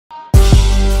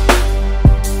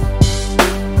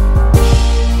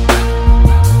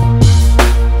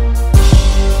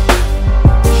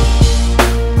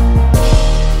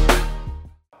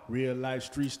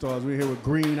right, Street Stars. We're here with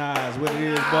Green Eyes. What it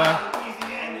is, boy?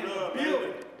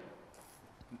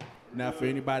 Now, for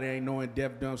anybody ain't knowing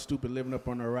Deaf, Dumb, Stupid, living up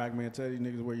on the rock, man, tell these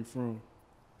niggas where you from.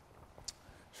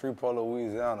 Shreveport,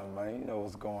 Louisiana, man. You know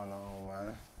what's going on,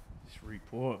 man.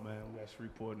 Shreveport, man. We got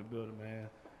Shreveport in the building, man.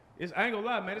 I ain't gonna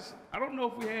lie, man. I don't know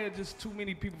if we had just too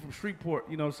many people from Shreveport,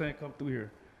 you know what I'm saying, come through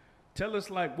here. Tell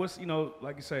us, like, what's, you know,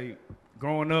 like you say,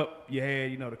 growing up, you had,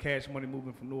 you know, the Cash Money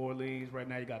movement from New Orleans. Right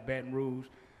now, you got Baton Rouge.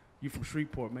 You from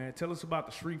Shreveport, man. Tell us about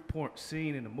the Shreveport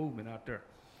scene and the movement out there.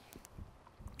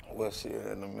 Well, shit,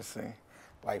 let me see.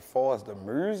 Like, far as the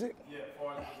music? Yeah,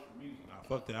 far as the music. Nah,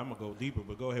 fuck that. I'm gonna go deeper,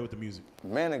 but go ahead with the music.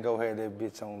 Manigo had that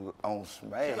bitch on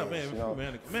Smash. Shut up, man. You know? Free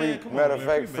Manigo. Free, Man, come matter on, of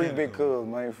man. fact, Free free Big Manigo. Cuz,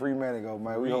 man. Free Manigo,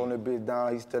 man. We Free. holding that bitch down.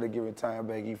 He instead of giving time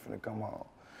back, he finna come home.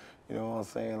 You know what I'm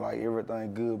saying? Like,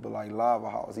 everything good, but like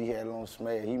Lava House, he had it on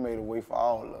Smash. He made a way for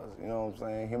all of us. You know what I'm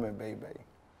saying? Him and Bay Bay.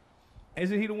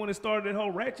 Isn't he the one that started that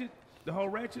whole ratchet? The whole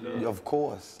ratchet? Of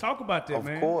course. Talk about that,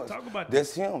 man. Of course. Talk about that.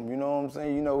 That's him, you know what I'm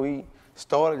saying? You know, he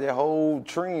started that whole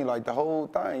trend, like the whole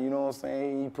thing, you know what I'm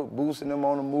saying? He put Boost and them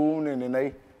on the moon, and then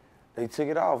they took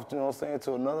it off, you know what I'm saying,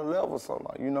 to another level, so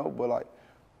like, you know, but like,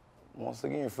 once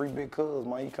again, Free Big Cuz,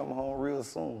 man, he coming home real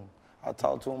soon. I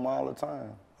talk to him all the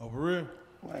time. Oh, for real?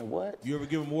 Man, what? You ever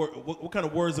give him what kind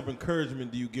of words of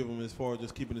encouragement do you give him as far as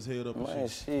just keeping his head up and Man,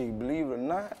 shit? shit, believe it or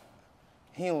not,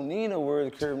 he don't need no words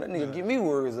of encouragement. That nigga give me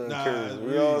words of Nah, encouragement.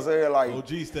 it's You know what I'm saying? Like,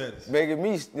 OG status. making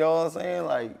me, you know what I'm saying?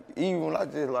 Like, even when I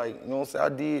just like, you know what I'm saying? I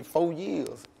did 4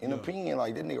 years in a pen.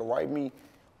 Like, that nigga write me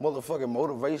motherfucking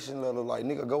motivation letter. Like,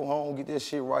 nigga, go home, get that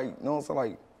shit right. You know what I'm saying?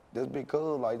 Like, that's Big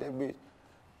Cuz, like, that bitch,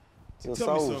 he a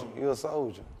Tell me soldier. something. He a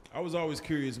soldier. I was always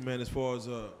curious, man, as far as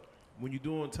when you're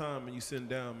doing time and you sitting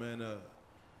down, man,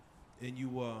 and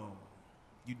you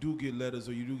do get letters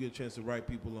or you do get a chance to write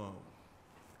people on.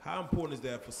 How important is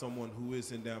that for someone who is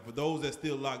sitting down? For those that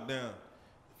still locked down,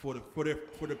 for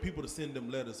the people to send them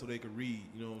letters so they can read.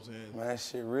 You know what I'm saying? Man, that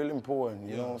shit really important.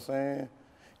 You know Yeah. what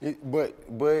I'm saying?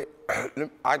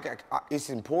 It's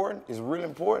important. It's really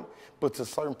important. But to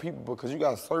certain people, because you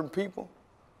got certain people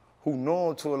who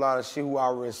know to a lot of shit who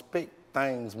I respect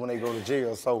things when they go to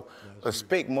jail. So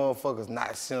expect motherfuckers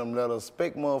not send them letters.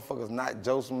 Expect motherfuckers not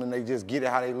Joseph and they just get it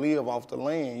how they live off the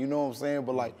land. You know what I'm saying?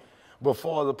 But like,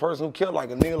 before the person who killed like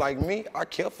a nigga like me, I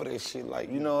care for that shit. Like,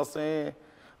 you know what I'm saying?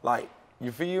 Like,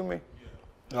 you feel me?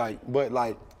 Yeah. Like, but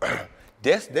like,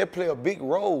 that play a big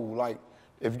role. Like,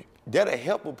 if that'll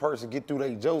help a person get through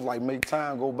their jokes, like make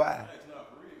time go by.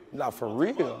 Not for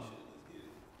real.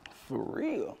 For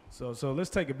real. So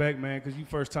let's take it back, man, because you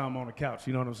first time on the couch,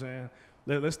 you know what I'm saying?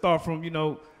 Let's start from, you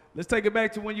know, let's take it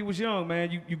back to when you was young,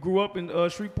 man. You grew up in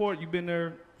Shreveport. You been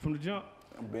there from the jump?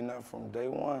 I've been there from day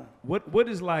one. What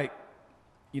is like,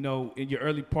 you know, in your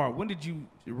early part, when did you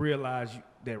realize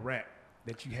that rap,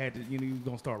 that you had to, you know, you was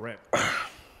gonna start rapping?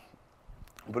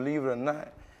 Believe it or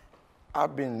not,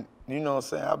 I've been, you know what I'm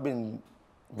saying, I've been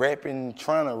rapping,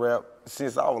 trying to rap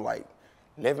since I was like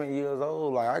 11 years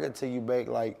old. Like, I could take you back,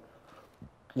 like,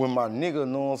 when my nigga,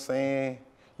 know what I'm saying,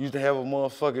 used to have a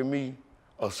motherfucking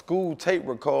a school tape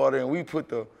recorder, and we put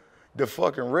the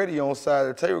fucking radio on side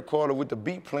of the tape recorder with the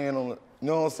beat playing on it, you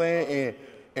know what I'm saying?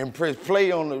 And press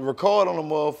play on the record on the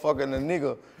motherfucker, and the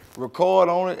nigga record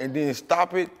on it and then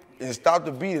stop it and stop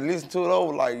the beat and listen to it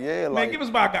over. Like, yeah, like. Man, give us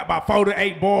about 4 to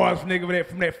 8 bars, nigga,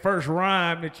 from that first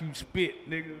rhyme that you spit,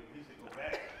 nigga.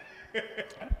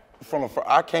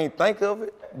 I can't think of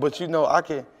it, but you know, I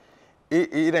can.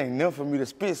 It ain't nothing for me to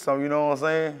spit something, you know what I'm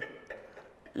saying?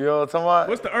 You know what I'm talking about?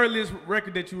 What's the earliest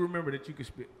record that you remember that you could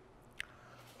spit?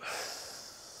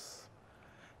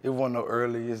 It wasn't no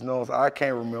earliest, you know what I'm saying? I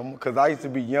can't remember, because I used to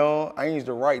be young. I used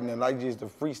to write nothing. I used to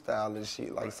freestyle and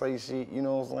shit, like say shit, you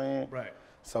know what I'm saying? Right.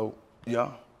 So,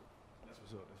 yeah. That's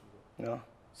what's up. Yeah.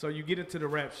 So you get into the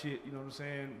rap shit, you know what I'm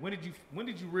saying? When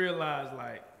did you realize,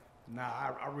 like, nah,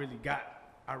 I really got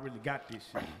this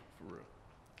shit for real?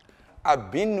 I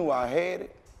been knew I had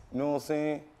it, you know what I'm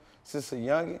saying, since a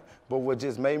youngin', but what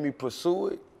just made me pursue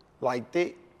it like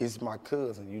that is my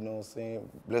cousin, you know what I'm saying,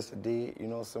 blessed dead, you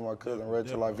know what I'm saying, my cousin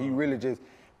Rachel, like, he really just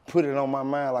put it on my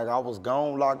mind, like I was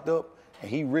gone, locked up,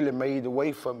 and he really made the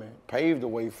way for me, paved the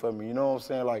way for me, you know what I'm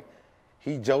saying, like,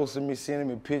 he josing me, sending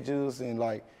me pictures, and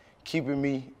like, keeping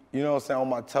me, you know what I'm saying, on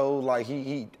my toes, like,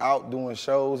 he out doing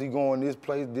shows, he going this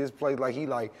place, like, he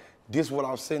like, this what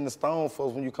I'm setting the stone for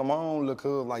when you come home, look,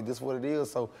 like, this what it is.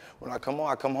 So when I come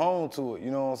home to it,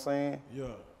 you know what I'm saying? Yeah.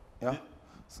 Yeah.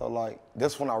 So, like,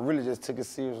 that's when I really just took it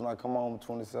serious when I come home in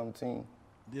 2017.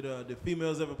 Did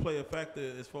females ever play a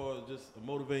factor as far as just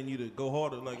motivating you to go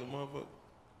harder like a motherfucker?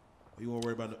 Or you weren't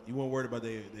worried about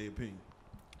their opinion?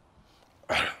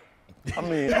 I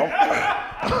mean,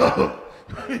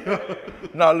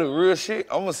 Nah, look, real shit,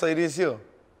 I'm gonna say this here.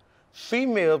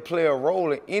 Female play a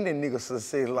role in any nigga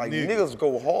success. Like, niggas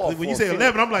go hard When for you a say female.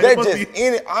 11, I'm like, that it must just be-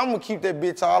 any, I'm gonna keep that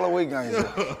bitch all the way gangster.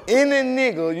 Any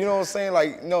nigga, you know what I'm saying?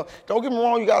 Like, no, don't get me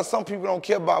wrong, you got some people don't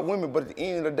care about women, but at the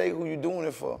end of the day, who you doing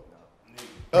it for?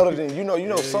 Other than, you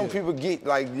know, some people get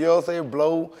like, you know what I'm saying,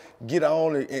 blow, get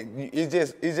on, and it's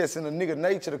just in the nigga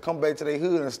nature to come back to their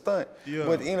hood and stunt. Yeah.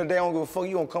 But at the end of the day, I don't give a fuck,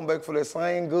 you gonna come back for that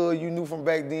same girl you knew from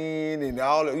back then, and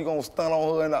all that, you gonna stunt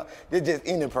on her, and all. It's just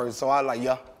any person, so I like,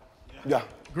 yeah.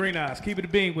 Green Eyes, keep it a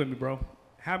bean with me, bro.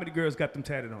 How many girls got them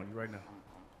tatted on you right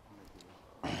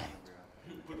now?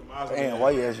 Damn, why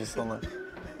you ask me something?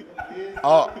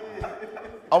 Oh,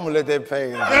 I'm gonna let that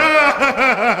pass.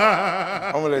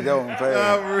 I'm gonna let that one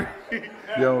pass.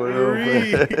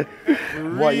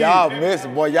 Boy,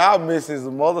 y'all miss is a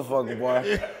motherfucker,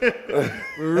 boy.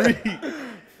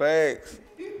 Facts.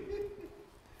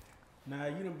 Now,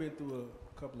 you done been through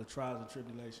a couple of trials and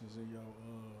tribulations in your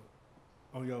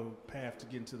on your path to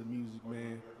get into the music,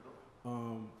 man.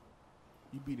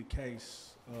 You beat a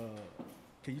case.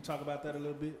 Can you talk about that a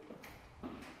little bit?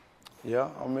 Yeah,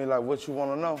 I mean, like, what you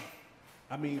wanna know?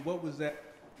 I mean, what was that?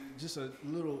 Just a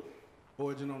little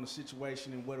origin on the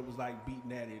situation and what it was like beating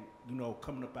that and, you know,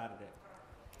 coming up out of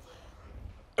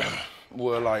that.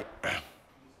 Well,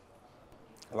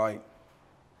 like,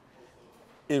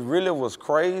 it really was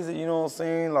crazy, you know what I'm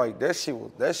saying? Like, that shit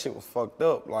was fucked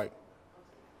up. Like,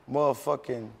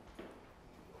 motherfucking,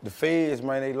 the feds,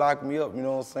 man, they locked me up, you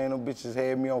know what I'm saying? Them bitches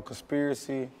had me on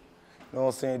conspiracy, you know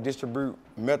what I'm saying? Distribute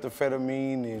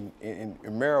methamphetamine and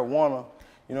marijuana,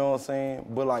 you know what I'm saying?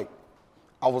 But like,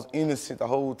 I was innocent the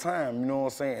whole time, you know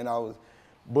what I'm saying?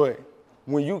 But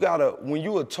when you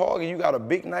a target, you got a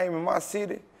big name in my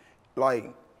city,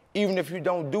 like, even if you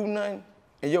don't do nothing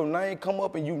and your name come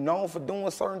up and you known for doing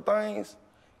certain things,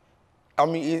 I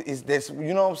mean, that's,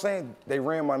 you know what I'm saying? They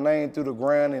ran my name through the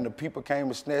ground and the people came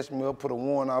and snatched me up, put a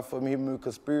warrant out for me, hit me with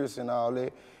conspiracy and all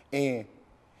that.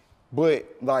 But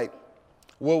like,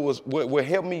 what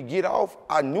helped me get off,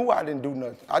 I knew I didn't do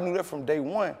nothing. I knew that from day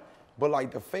one. But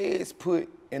like, the feds put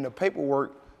in the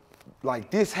paperwork, like,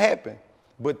 this happened,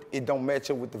 but it don't match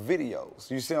up with the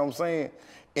videos. You see what I'm saying?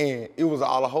 And it was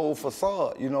all a whole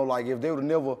facade, you know, like,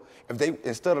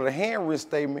 instead of the handwritten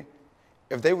statement,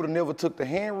 if they would have never took the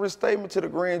handwritten statement to the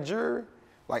grand jury,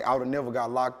 like, I would have never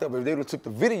got locked up. If they would have took the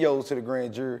videos to the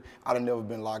grand jury, I'd have never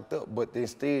been locked up. But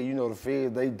instead, you know, the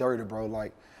feds, they dirty, bro.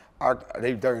 Like,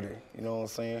 they dirty, you know what I'm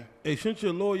saying? Hey, shouldn't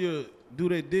your lawyer do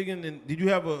that digging? And did you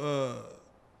have was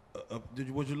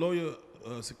your lawyer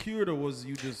secured, or was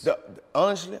you just?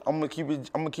 Honestly, I'm gonna keep it.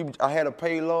 I had a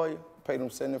paid lawyer, paid him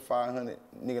 $7,500.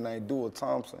 Nigga named Dewar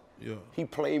Thompson. Yeah. He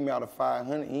played me out of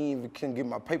 $500. He even couldn't get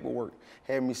my paperwork.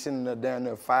 Had me sitting there down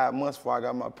there 5 months before I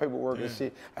got my paperwork and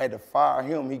shit. I had to fire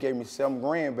him. He gave me $7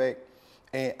 grand back,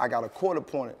 and I got a court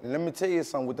appointed. And let me tell you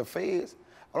something, with the feds,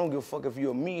 I don't give a fuck if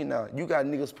you're a millionaire. You got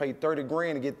niggas pay 30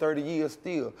 grand to get 30 years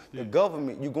still. The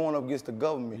government, you going up against the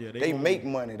government. Yeah, they make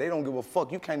money. They don't give a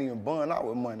fuck. You can't even burn out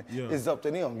with money. Yeah. It's up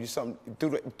to them. You something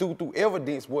through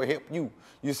evidence will help you.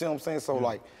 You see what I'm saying? So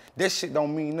like, that shit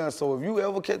don't mean nothing. So if you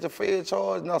ever catch a fed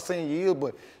charge, not saying you is,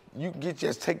 but you can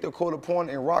just take the court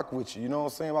appointed and rock with you. You know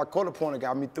what I'm saying? My court appointed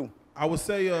got me through. I would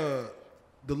say the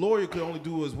lawyer could only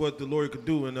do is what the lawyer could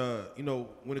do, and you know,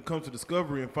 when it comes to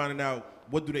discovery and finding out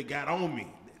what do they got on me,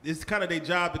 it's kind of their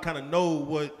job to kind of know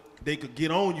what they could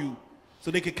get on you, so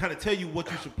they could kind of tell you what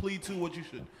you should plead to, what you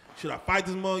should I fight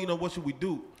this mother, you know, what should we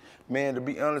do? Man, to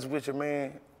be honest with you,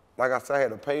 man, like I said, I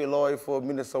had a paid lawyer for a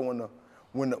minute, so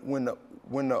when the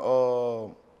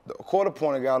court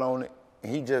appointed got on it,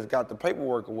 and he just got the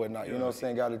paperwork or whatnot, you know what I'm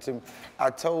saying, got it to me. I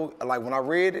told, like, when I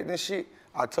read it and shit,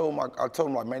 I told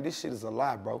him, like, man, this shit is a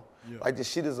lie, bro. Yeah. Like, this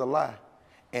shit is a lie.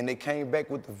 And they came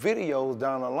back with the videos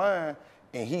down the line,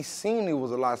 and he seen it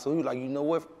was a lie. So he was like, you know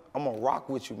what? I'm gonna rock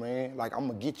with you, man. Like, I'm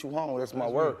gonna get you home. That's my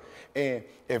word. And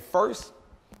at first,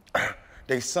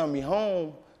 they sent me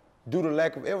home. Due to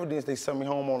lack of evidence, they sent me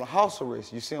home on a house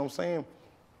arrest. You see what I'm saying?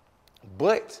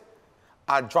 But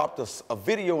I dropped a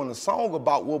video and a song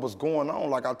about what was going on.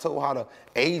 Like, I told how the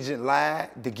agent lied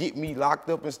to get me locked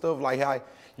up and stuff. Like, how,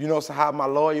 you know, so how my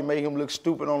lawyer made him look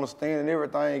stupid on the stand and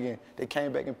everything. And they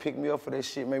came back and picked me up for that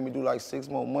shit, made me do like 6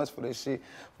 more months for that shit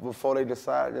before they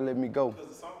decided to let me go.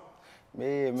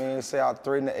 Man, say I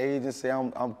threatened the agent, say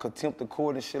I'm contempt of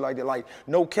court and shit like that. Like,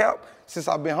 no cap, since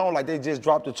I've been home, like, they just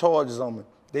dropped the charges on me.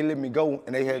 They let me go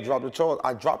and they had dropped the charge.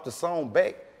 I dropped the song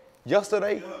back.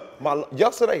 Yesterday,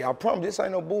 I promise this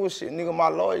ain't no bullshit, nigga. My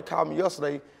lawyer called me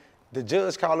yesterday. The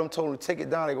judge called him, told him to take it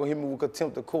down. They gonna hit me with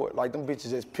contempt of court. Like, them bitches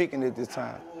just picking at this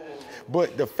time.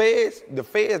 But the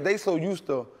feds, they so used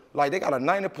to like they got a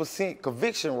 90%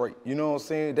 conviction rate. You know what I'm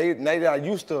saying? They not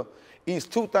used to. It's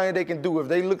two things they can do. If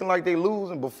they looking like they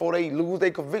losing, before they lose their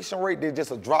conviction rate, they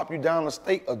just drop you down the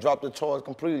state or drop the charge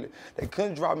completely. They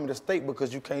couldn't drop me to state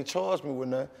because you can't charge me with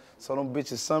nothing. So them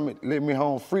bitches summit let me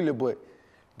home freely, but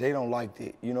they don't like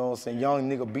that. You know what I'm saying? Young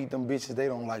nigga beat them bitches, they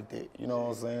don't like that. You know what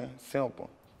I'm saying? Simple.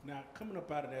 Now, coming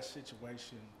up out of that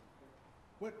situation,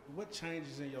 what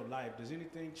changes in your life? Does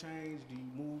anything change? Do you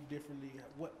move differently?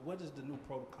 What is the new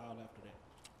protocol after that?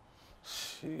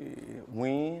 Shit,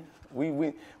 we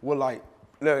well like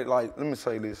let me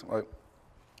say this, like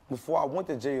before I went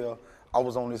to jail, I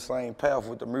was on this same path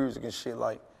with the music and shit.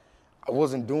 Like I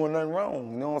wasn't doing nothing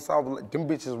wrong, you know what I'm saying? I was like, them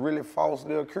bitches really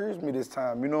falsely accused me this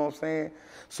time, you know what I'm saying?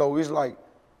 So it's like,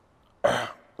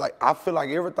 like I feel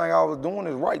like everything I was doing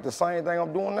is right. The same thing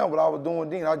I'm doing now, what I was doing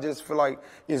then. I just feel like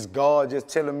it's God just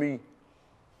telling me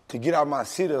to get out of my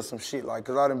city or some shit, like,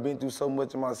 cause I done been through so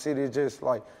much in my city. It's just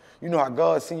like, you know how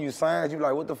God send you signs, you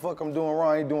like, what the fuck I'm doing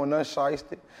wrong? I ain't doing nothing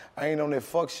shiesty. I ain't on that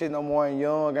fuck shit no more, I ain't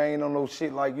young, I ain't on no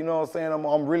shit like, you know what I'm saying?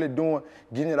 I'm really doing,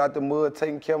 getting it out the mud,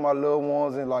 taking care of my loved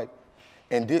ones and like,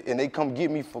 and they come get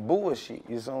me for bullshit,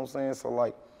 you know what I'm saying? So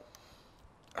like,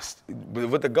 but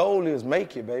what the goal is,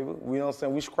 make it, baby. You know what I'm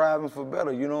saying? We striving for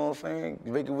better, you know what I'm saying?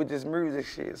 Make it with this music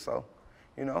shit, so,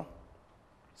 you know.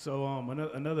 So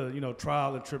another you know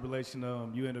trial and tribulation.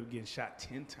 You end up getting shot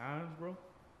 10 times, bro.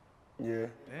 Yeah.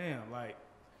 Damn, like,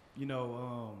 you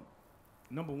know,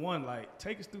 number one, like,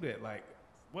 take us through that. Like,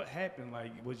 what happened?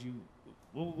 Like, what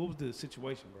was the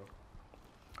situation, bro?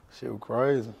 Shit was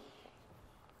crazy.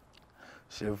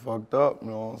 Shit fucked up, you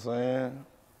know what I'm saying?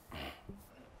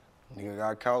 Nigga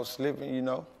got caught slipping, you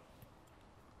know.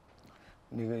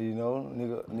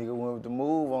 Nigga went with the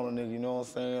move on a nigga, you know what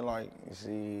I'm saying? Like, see,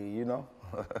 you know.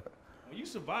 When you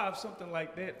survive something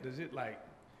like that, does it like,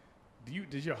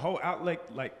 does your whole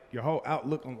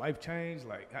outlook on life change?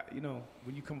 Like, you know,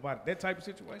 when you come about that type of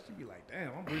situation, you be like, damn,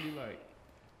 I'm really like.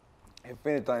 If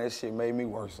anything, that shit made me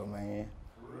worse, man.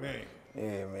 Man.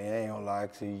 Yeah, man, I ain't gonna lie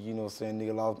to you. You know what I'm saying?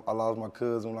 Nigga, I lost my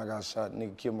cousin when I got shot.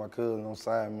 Nigga killed my cousin on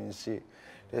side me and shit.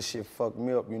 That shit fucked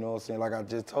me up, you know what I'm saying? Like I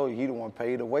just told you, he the one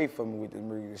paid away for me with this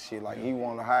music shit. Like, he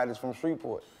wanted to hide this from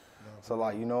Shreveport. So,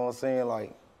 like, you know what I'm saying?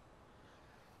 Like,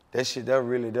 that shit, that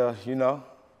really does, you know?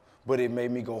 But it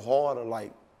made me go harder,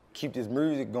 like, keep this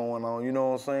music going on, you know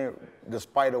what I'm saying?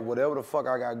 Despite of whatever the fuck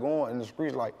I got going in the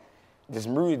streets, like, this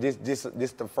music,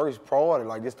 this the first priority,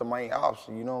 like, this the main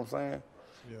option, you know what I'm saying?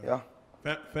 Yeah.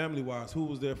 Family-wise, who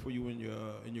was there for you in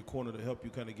your corner to help you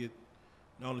kind of get,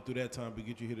 not only through that time, but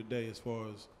get you here today, as far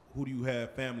as who do you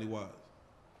have family-wise?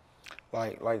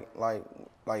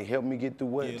 Like help me get through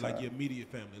what Yeah, time? like your immediate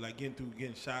family, like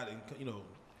getting shot and, you know,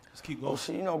 just keep going. Oh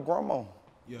shit, you know, grandma.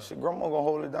 Yeah. Shit, grandma gonna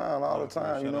hold it down all the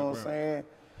time, you know what I'm saying?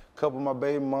 Couple of my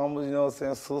baby mamas, you know what I'm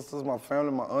saying, sisters, my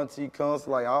family, my auntie comes,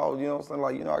 like all, you know what I'm saying,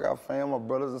 like, you know, I got family, my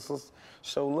brothers and sisters,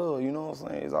 show love, you know what I'm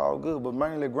saying? It's all good, but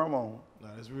mainly grandma.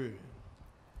 Nah, that's real.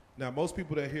 Now, most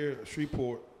people that hear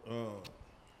Shreveport,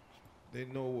 they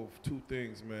know of two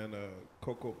things, man,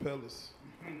 Coco Pellis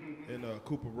and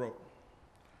Cooper Road.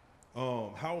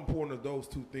 How important are those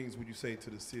two things, would you say, to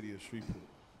the city of Shreveport,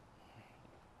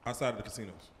 outside of the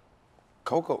casinos?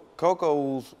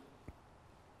 Coco's,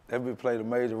 that bitch played a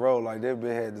major role. Like, that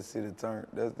bitch had the city turned.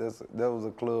 That was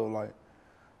a club, like,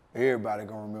 everybody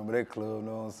gonna remember that club, you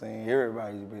know what I'm saying?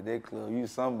 Everybody be at that club. You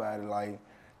somebody, like,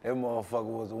 that motherfucker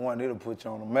was the one that'll put you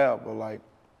on the map. But, like,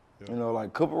 you know,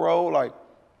 like, Cooper Road, like,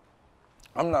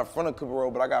 I'm not from the Cooper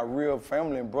Road, but I got real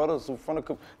family and brothers who from the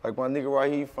Cooper. Like, my nigga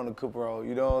right here from the Cooper Road,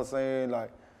 you know what I'm saying?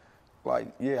 Like,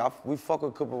 yeah, we fuck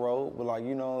with Cooper Road, but, like,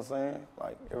 you know what I'm saying?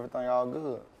 Like, everything all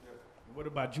good. What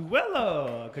about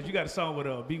Juella? Because you got a song with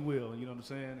B Will, you know what I'm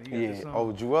saying? You got Yeah, this song.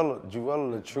 oh,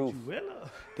 Juella, the truth. Juella.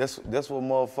 That's what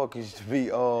motherfuckers used to be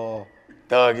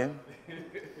thugging.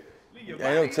 Ain't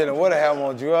no telling what happened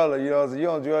on Juella, you know what I'm saying? You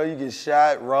on Juella, you get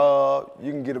shot, robbed,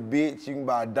 you can get a bitch, you can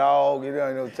buy a dog, you know,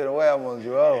 ain't no telling what happened on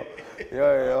Juella. You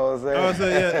know what I'm saying? I was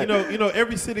saying, yeah, you know,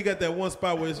 every city got that one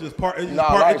spot where it's just parking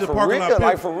like lot for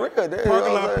real.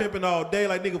 Parking lot pimping all day,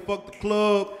 like nigga fuck the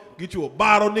club, get you a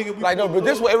bottle, nigga. Like, no, but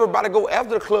this where everybody go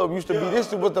after the club used to be.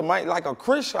 This was the mic, like a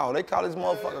Crenshaw. They call this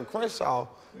motherfucker Crenshaw.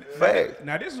 Fact.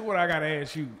 Now this is what I gotta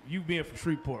ask you. You being from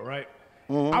Shreveport, right?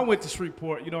 Mm-hmm. I went to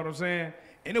Shreveport, you know what I'm saying?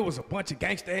 And it was a bunch of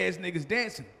gangster ass niggas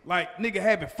dancing. Like nigga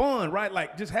having fun, right?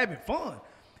 Like just having fun.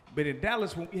 But in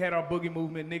Dallas, when we had our boogie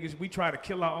movement, niggas, we try to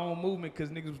kill our own movement because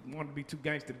niggas wanted to be too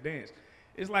gangster to dance.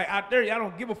 It's like out there, y'all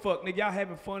don't give a fuck, nigga. Y'all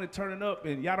having fun and turning up,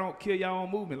 and y'all don't kill y'all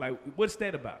own movement. Like, what's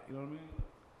that about? You know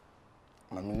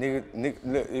what I mean? I mean,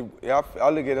 nigga, I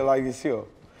look at it like this here.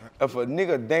 If a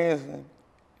nigga dancing,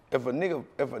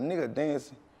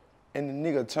 and the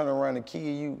nigga turn around and kill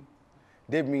you,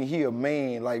 that mean he a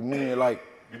man, like meaning like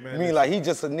he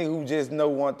just a nigga who just know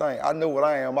one thing. I know what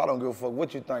I am. I don't give a fuck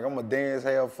what you think. I'm gonna dance,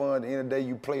 have fun. At the end of the day,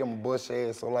 you play, I'm gonna bust your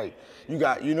ass. So like, you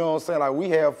know what I'm saying? Like we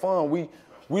have fun.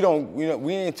 We don't, you know,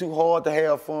 we ain't too hard to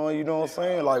have fun. You know what I'm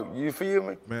saying? Like, you feel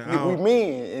me? Man, we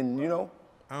men, and you know.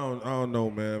 I don't know,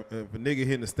 man. If a nigga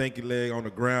hitting a stanky leg on the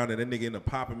ground and that nigga end up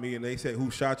popping me and they said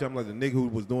who shot you, I'm like the nigga who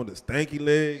was doing the stanky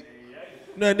leg.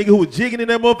 You know that nigga who was jigging in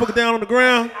that motherfucker down on the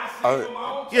ground?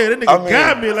 Yeah, that nigga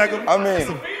got me like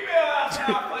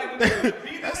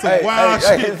that's some wild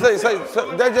shit. Say,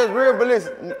 that's just real, but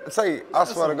listen, I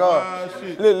swear to God.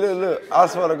 Look, I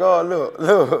swear to God, look.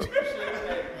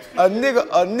 A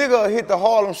nigga hit the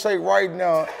Harlem Shake right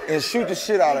now and shoot the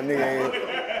shit out of nigga head.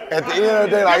 At the end of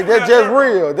the day, like, that's just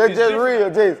real. That's just real.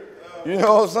 You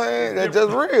know what I'm saying? That's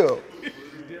just real.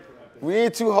 We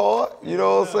ain't too hard. You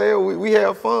know what I'm saying? We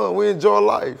have fun. We enjoy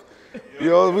life. You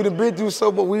know, we done been through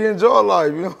so much. We enjoy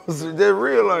life. You know what I'm saying? That's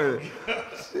real like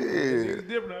shit. It's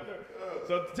different.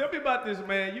 So tell me about this,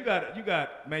 man. You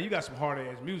got some hard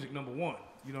ass music, number one.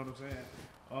 You know what I'm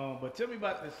saying? But tell me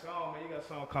about this song, man. You got a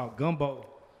song called Gumbo.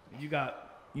 You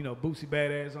got, you know, Boosie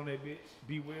Badass on that bitch,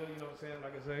 B Will, you know what I'm saying,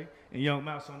 like I say, and Young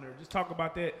Mouse on there. Just talk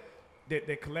about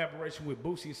that collaboration with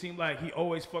Boosie. It seemed like he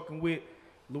always fucking with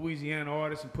Louisiana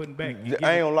artists and putting back. I ain't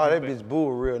gonna lie, that bitch Boo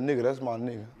a real nigga. That's my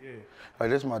nigga. Yeah. Like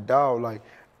that's my dog. Like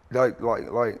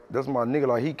that's my nigga.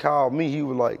 Like he called me. He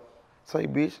was like, "Say,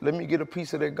 bitch, let me get a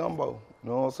piece of that gumbo." You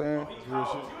know what I'm saying? He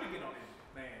called you to get on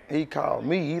that, man. He called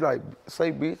me. He like,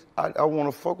 "Say, bitch, I want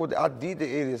to fuck with it." I did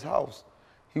it at his house.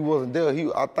 He wasn't there.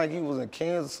 I think he was in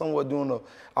Kansas somewhere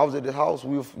I was at his house.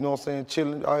 We were, you know what I'm saying,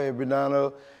 chilling. I had been down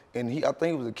there. And I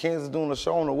think he was in Kansas doing a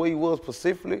show. I don't know where he was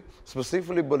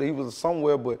specifically, but he was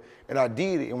somewhere. And I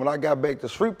did it. And when I got back to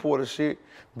Shreveport and shit,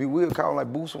 B Will called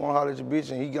like, "Boosie wanna holler at your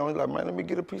bitch," and he like, "Man, let me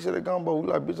get a piece of that gumbo." We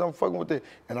like, "Bitch, I'm fucking with it."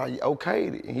 And I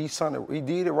okayed it. And he signed it. He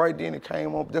did it right then. It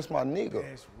came up. That's my nigga.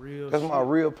 That's real. That's my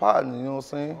real partner. You know what I'm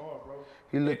saying?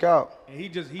 He look out. And he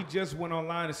just went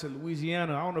online and said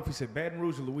Louisiana. I don't know if he said Baton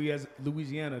Rouge or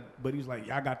Louisiana, but he was like,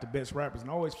 y'all got the best rappers. And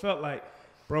I always felt like,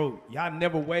 bro, y'all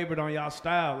never wavered on y'all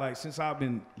style. Like since I've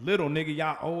been little, nigga,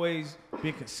 y'all always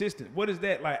been consistent. What is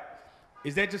that like?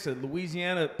 Is that just a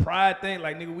Louisiana pride thing?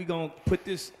 Like, nigga, we gonna put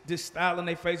this style in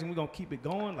their face and we gonna keep it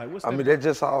going? Like, what's that? I mean, that's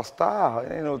just our style.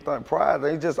 It ain't no thing pride.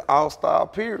 It's just our style,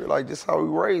 period. Like, this how we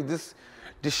raised.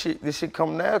 This shit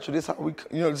come natural. This how we,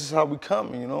 this is how we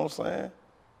coming. You know what I'm saying?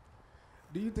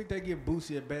 Do you think they give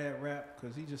Boosie a bad rap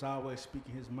because he just always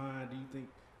speaking his mind? Do you think,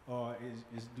 or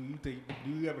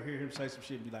do you ever hear him say some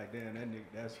shit and be like, damn, that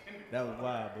nigga, that was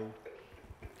wild,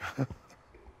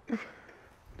 boo?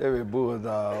 That is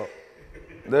bulldog.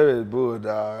 That is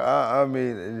bulldog. I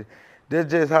mean, that's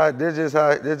just how that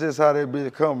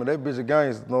bitch coming. That bitch a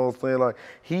gangster. You know what I'm saying? Like,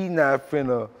 he not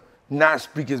finna not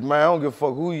speak his mind. I don't give a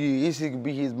fuck who he is. He could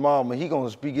be his mama. He gonna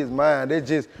speak his mind. That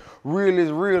just real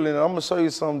is real. And I'm gonna show you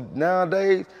something.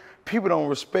 Nowadays, people don't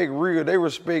respect real. They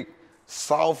respect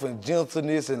soft and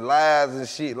gentleness and lies and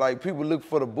shit. Like, people look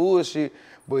for the bullshit,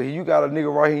 but you got a nigga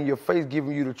right here in your face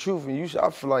giving you the truth, and I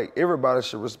feel like everybody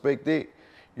should respect that.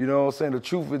 You know what I'm saying? The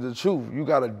truth is the truth. You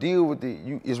gotta deal with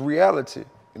it. It's reality.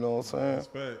 You know what I'm saying?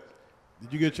 Respect.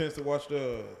 Did you get a chance to watch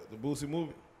the Boosie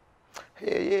movie?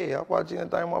 Hell yeah, I watch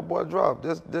anything my boy drop.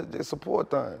 That's support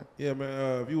thing. Yeah,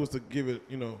 man. If you was to give it,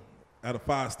 out of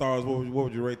 5 stars, what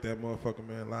would you rate that motherfucker,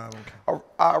 man, live on camera?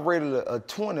 I rated a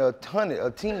 20, a 10, a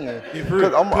 10. Yeah,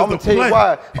 Cause I'm gonna tell you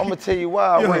why. I'm gonna tell you why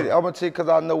I Yeah. rated it. I'm gonna tell you because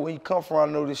I know where he come from. I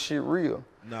know this shit real.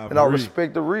 Nah, And I for real.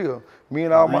 respect the real. Me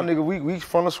and all my niggas, we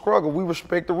from the struggle. We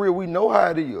respect the real. We know how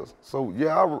it is. So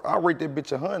yeah, I rate that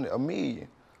bitch 100, a million.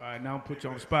 All right, now I'm put you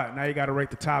on the spot. Now you got to rate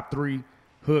the top 3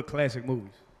 hood classic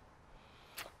movies.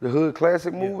 The hood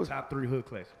classic Yeah, movies, top 3 hood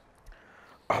classics.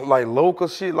 like local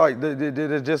shit, like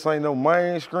there just ain't no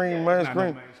mainstream. Not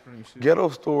no mainstream shit. Ghetto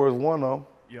Store is one of them.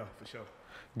 Yeah, for sure.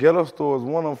 Ghetto Store is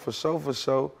one of them for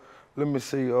sure. Let me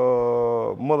see,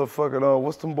 motherfucking,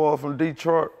 what's them boys from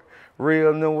Detroit? Real,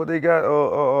 and then what they got,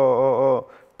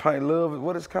 Paint Love,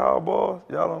 what it's called, boys?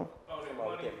 Y'all don't?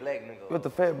 With that black nigga. With the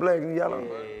fat black, y'all don't?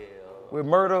 With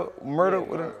murder,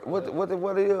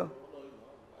 what it is?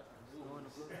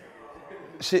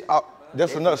 Shit,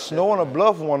 that's another, Snow and a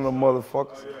Bluff one of them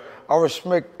motherfuckers. I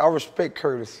respect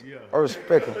Curtis. I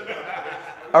respect him.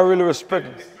 I really respect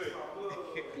him.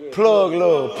 Plug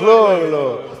love.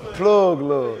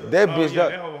 That bitch,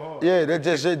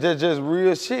 that's just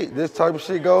real shit. This type of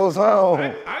shit goes on. I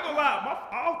ain't gonna lie,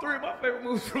 all 3 of my favorite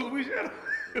movies from Louisiana.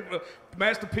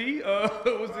 Master P,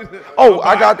 was it?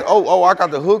 I got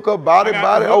the hook up, body. I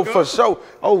got the Oh, hook for up. sure.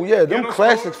 Oh yeah, them Ghetto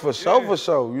classics Store. for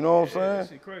sure. You know what I'm saying? That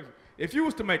shit crazy. If you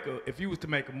was to make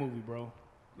a movie, bro,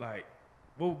 like,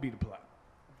 what would be the plot?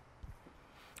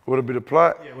 Would it be the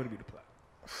plot? Yeah, what would be the plot?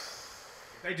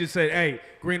 They just said, "Hey,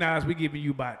 Green Eyes, we giving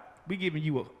you a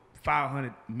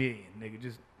 500 million, nigga.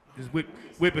 Just whip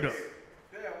it up.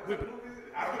 Whip it.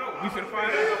 I don't know. We finna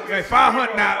find out. Okay,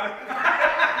 500 now.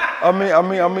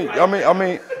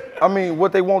 I mean,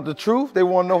 what they want the truth? They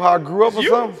want to know how I grew up or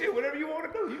something? Shit, whatever you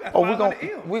want to do. You got Oh, 500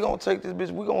 M. we gonna take this bitch.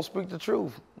 We gonna speak the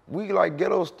truth. We like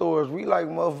ghetto stories. We like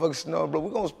motherfucking snow, but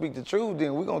we gonna speak the truth.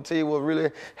 Then we gonna tell you what really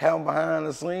happened behind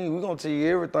the scenes. We gonna tell you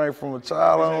everything from a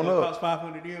child on up. Cost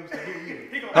 500 M's to get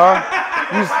in. Huh?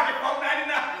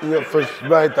 Yeah, for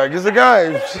right there. It's a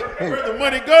game. Where the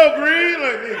money go, Green?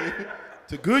 Like, nigga,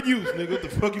 to good use, nigga. What the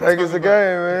fuck you Think it's a talking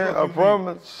game, about? man. I Fuck you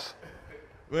promise.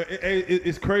 mean? Well,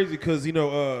 it's crazy because, you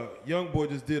know, Young Boy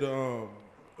just did an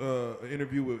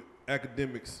interview with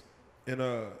Academics, and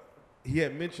he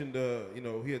had mentioned, you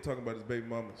know, he had talking about his baby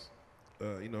mamas.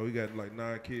 You know, he got like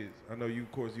 9 kids. I know you,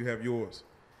 of course, you have yours.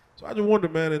 So I just wonder,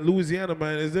 man, in Louisiana,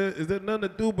 man, is there nothing to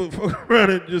do but fuck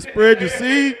around and just spread your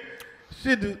seed?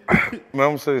 Shit, dude. Man, I'm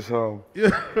gonna say something.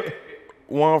 Yeah.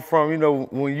 Where I'm from, you know,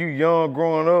 when you young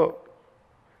growing up,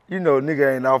 you know,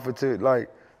 nigga ain't offered to like.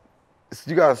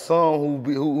 You got some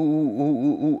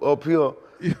who up here.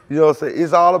 You know what I'm saying?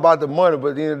 It's all about the money, but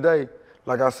at the end of the day,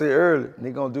 like I said earlier,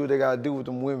 they gonna do what they gotta do with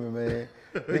them women, man.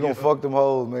 They gonna fuck them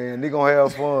hoes, man. They gonna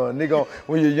have fun.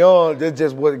 When you're young, that's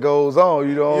just what goes on.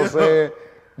 You know what I'm saying?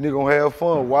 They gonna have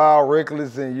fun, wild,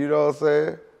 reckless, and you know what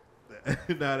I'm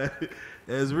saying? Nah,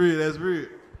 that's real. That's real,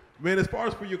 man. As far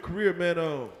as for your career,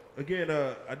 man. Again,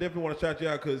 I definitely want to shout you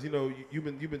out because, you know,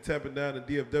 you've been tapping down in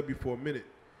DFW for a minute.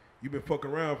 You've been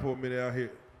fucking around for a minute out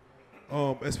here.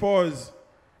 As far as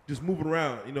just moving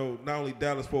around, you know, not only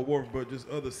Dallas, Fort Worth, but just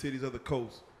other cities, other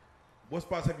coasts. What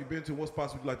spots have you been to? What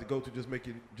spots would you like to go to? Just make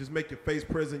your face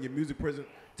present, your music present.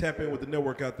 Tap in with the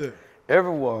network out there.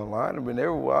 Everywhere, I've been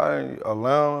everywhere.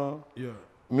 Atlanta, Yeah.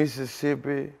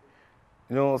 Mississippi,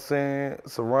 you know what I'm saying?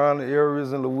 Surrounding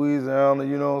areas in Louisiana,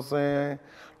 you know what I'm saying?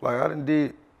 Like I done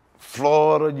did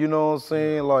Florida, you know what I'm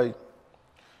saying? Like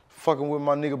fucking with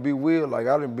my nigga B Will, like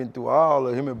I done been through all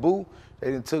of him and Boo.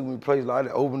 They done took me places, like I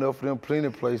done opened up for them plenty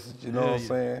of places, you know what I'm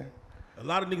saying? A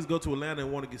lot of niggas go to Atlanta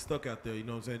and want to get stuck out there, you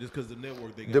know what I'm saying? Just because the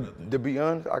network they got out there. To be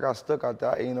honest, I got stuck out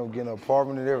there. I ended up getting an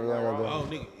apartment and everything out there. Oh,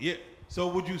 nigga, yeah. So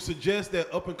would you suggest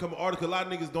that up and coming artist? 'Cause a lot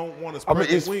of niggas don't want to spread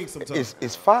their wings sometimes.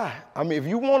 It's fine. I mean, if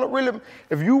you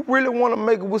really want to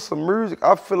make it with some music,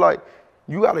 I feel like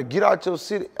you got to get out your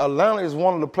city. Atlanta is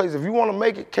one of the places. If you want to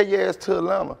make it, K your ass to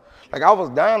Atlanta. Like I was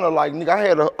down there, like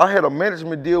nigga, I had a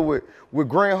management deal with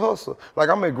Grand Hustle. Like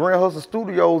I'm at Grand Hustle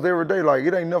Studios every day. Like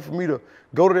it ain't enough for me to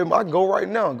go to them. I can go right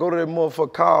now. Go to that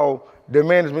motherfucker, call the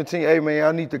management team. Hey man,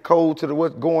 I need the code to the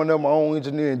what's going there, my own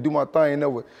engineer, and do my thing there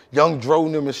with Young Dro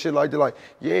and them and shit like that. Like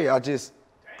yeah, I just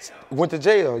went to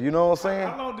jail. You know what I'm saying?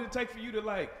 How long did it take for you to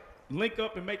like link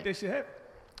up and make that shit happen?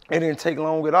 It didn't take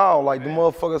long at all. Like the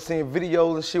motherfuckers seeing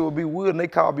videos and shit with B Will, and they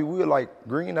call B Will like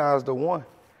Green Eyes the one.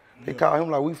 They call him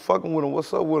like, we fucking with him,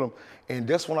 what's up with him? And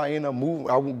that's when I end up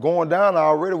moving. I was going down there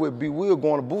already with B Will,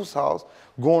 going to Booth's house,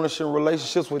 going to shit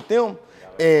relationships with them.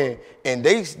 And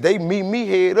they meet me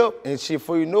head up, and shit,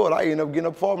 before you know it, I end up getting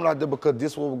an apartment out there because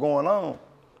this what was going on.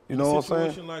 You know what I'm saying?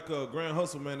 Situation like Grand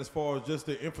Hustle, man, as far as just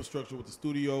the infrastructure with the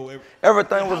studio,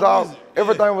 everything was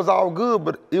all good,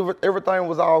 but everything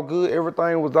was all good.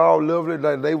 Everything was all lovely.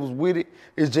 Like they was with it.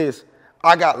 It's just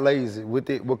I got lazy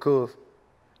with it because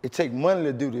it take money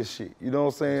to do this shit. You know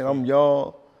what I'm saying? I'm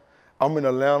young. I'm in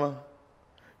Atlanta.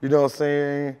 You know what I'm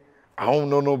saying? I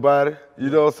don't know nobody. You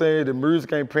know what I'm saying? The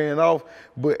music ain't paying off.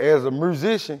 But as a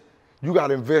musician, you got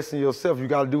to invest in yourself. You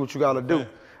got to do what you got to do. Yeah.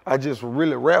 I just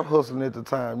really rap hustling at the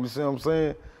time. You see what I'm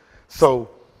saying? So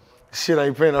shit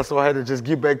ain't paying off, so I had to just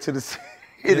get back to the city.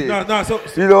 So, you know what I'm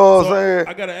so saying?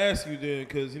 I got to ask you then,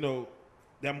 because, you know,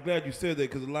 I'm glad you said that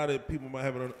because a lot of people might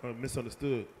have it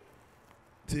misunderstood.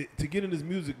 To get in this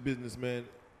music business, man,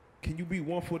 can you be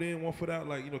 1 foot in, 1 foot out,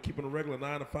 like, you know, keeping a regular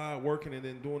 9 to 5, working and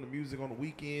then doing the music on the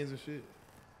weekends and shit?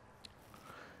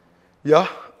 Yeah,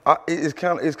 it's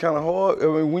kind of hard. I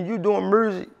mean, when you doing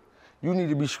music, you need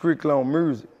to be strictly on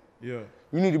music. Yeah.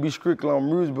 You need to be strictly on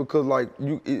music because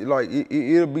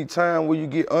it'll be time where you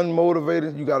get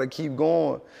unmotivated. You gotta keep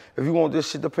going. If you want this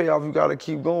shit to pay off, you gotta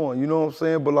keep going. You know what I'm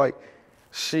saying? But like,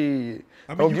 shit.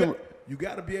 I mean, you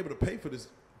got to be able to pay for this.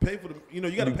 Pay for the, you know,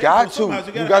 you got to pay got for it somehow.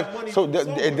 You got to have money. So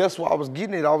and that's why I was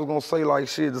getting it. I was gonna say like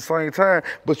shit at the same time,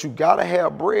 but you gotta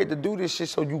have bread to do this shit.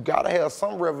 So you gotta have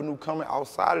some revenue coming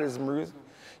outside of this music.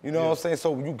 You know what I'm saying?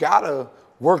 So you gotta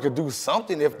work or do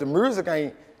something if the music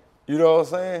ain't. You know what I'm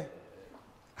saying?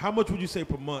 How much would you say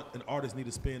per month an artist need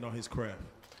to spend on his craft?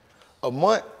 A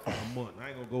month? A month. I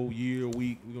ain't gonna go year,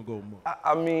 week. We gonna go a month.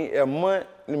 I mean, a month,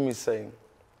 let me say.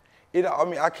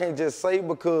 I can't just say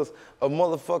because a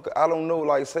motherfucker, I don't know,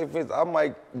 like say for instance, I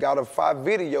might got a 5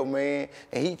 video, man,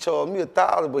 and he charged me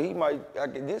 1,000,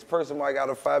 but this person might got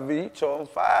a 5 video, he charged him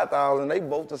 5,000, they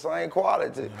both the same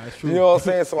quality. that's true. You know what I'm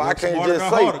saying? So I Work can't smarter,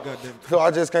 just not say. harder, goddamn. So I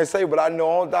just can't say, but I know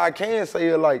all that I can say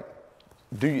is like,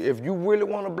 if you really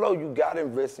want to blow, you gotta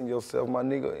invest in yourself, my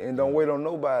nigga, and don't wait on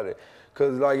nobody.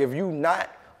 Cause like if you not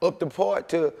up to part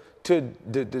to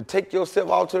take yourself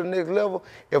out to the next level,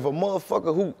 if a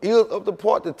motherfucker who is up to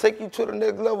part to take you to the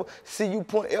next level, see you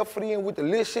put effort in with the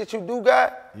little shit you do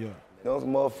got, Yeah. those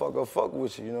motherfucker fuck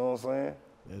with you, you know what I'm saying?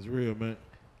 That's real, man.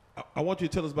 I want you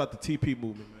to tell us about the TP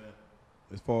movement, man.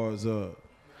 As far as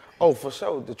Oh, for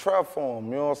sure, the trap form,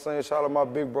 you know what I'm saying? Shout out my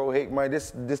big bro Hick, man.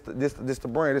 This the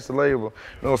brand, this the label. You know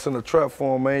what I'm saying? The trap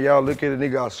form, man. Y'all look at it,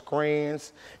 nigga, got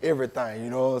screens, everything,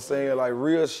 you know what I'm saying? Like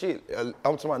real shit. I'm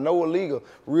talking about no illegal,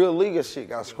 real legal shit.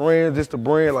 Got screens, this the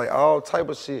brand, like all type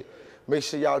of shit. Make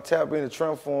sure y'all tap in the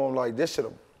trap form, like this shit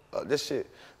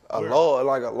a law,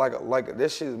 like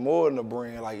this shit is more than a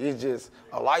brand. Like it's just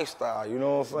a lifestyle, you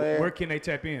know what I'm saying? Where can they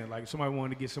tap in? Like if somebody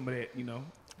wanted to get some of that, you know,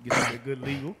 get some of that good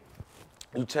legal.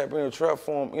 You tap in the Trap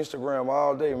Form Instagram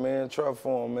all day, man. Trap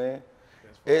Form, man.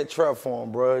 At Trap Form,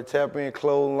 bro. Tap in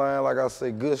clothing line, like I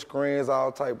said, good screens,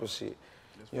 all type of shit.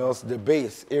 You know, it's the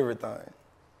base, everything.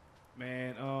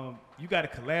 Man, you got a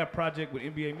collab project with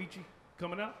NBA Michi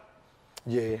coming out?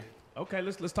 Yeah. Okay,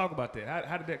 let's talk about that.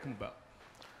 How did that come about?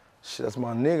 Shit, that's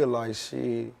my nigga, like shit.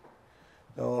 You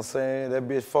know what I'm saying? That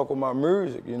bitch fuck with my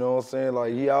music, you know what I'm saying?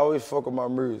 Like, he always fuck with my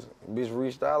music. Bitch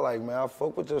reached out like, man, I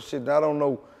fuck with your shit. And I don't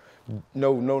know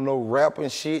no rapping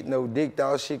shit, no dicked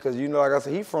out shit, cause you know, like I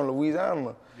said, he from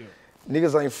Louisiana. Yeah.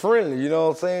 Niggas ain't friendly, you know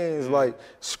what I'm saying? It's like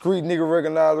street nigga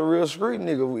recognize a real street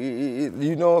nigga.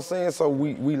 You know what I'm saying? So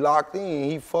we locked in.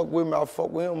 He fuck with me, I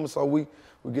fuck with him. So we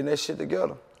getting that shit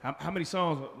together. How many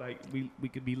songs like we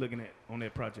could be looking at on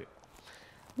that project?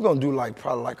 We're gonna do like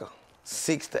probably like a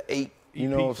 6 to 8. You EP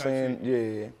know what I'm type saying?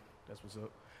 shit. Yeah. That's what's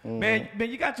up. Man,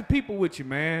 you got your people with you,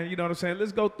 man. You know what I'm saying?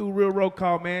 Let's go through real roll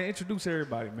call, man. Introduce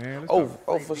everybody, man. Let's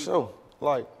talk. For sure.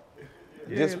 Like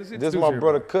Yeah, let's this introduce my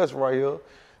brother everybody. Cuss right here. You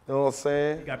know what I'm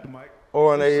saying? You got the mic.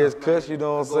 RNAS Cuss, you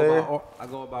know what I'm saying? I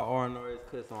go about RNAS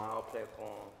Cuss on all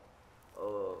platforms.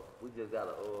 We just got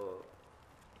a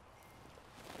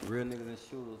Real Niggas and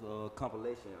Shooters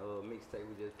compilation mixtape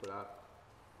we just put out.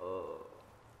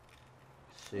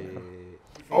 Shit.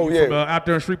 Oh yeah. From, out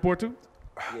there in Shreveport too?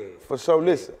 Yeah. For sure,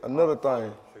 listen, another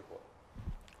thing.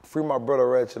 Free my brother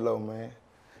Ratchet Low, man.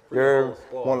 You heard?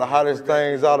 One of the hottest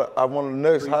things one of the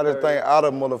next hottest thing out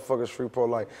of motherfucking Shreveport.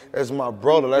 Like, that's my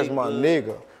brother, that's my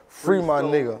nigga. Free my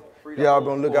nigga. Y'all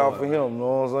gonna look out for him, you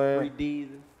know what I'm Free saying? D's,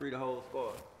 free the whole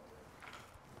squad.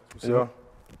 Yeah.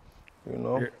 You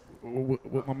know? Yeah.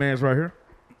 What my man's right here?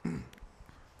 I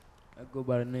go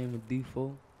by the name of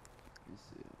D4.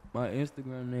 My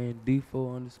Instagram name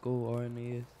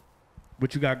D4_RNAS.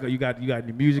 What you got? You got your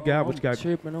music out? What you got?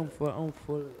 Tripping. I'm full.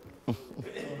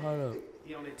 Hold up.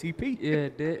 He on that TP. Yeah,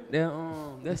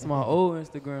 that's my old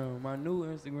Instagram. My new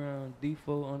Instagram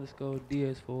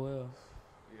D4_DS4L.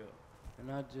 Yeah.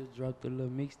 And I just dropped a little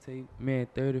mixtape, man.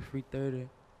 30 Free 30.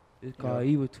 It's called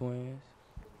Evil Twins.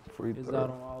 Free It's third. out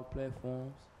on all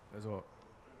platforms. That's all.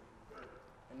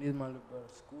 And this is my little brother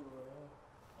Scooter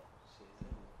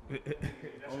right here.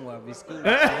 I'm gonna be Scooter. I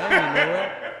ain't no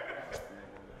rapper.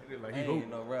 Like I he hoop. ain't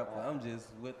no rapper. I'm just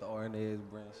with the RNAS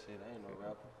brand shit. I ain't no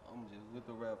rapper. I'm just with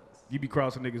the rappers. You be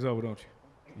crossing niggas over, don't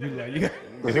you? You like you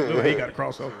got to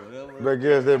cross over. But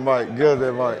give us that mic, give us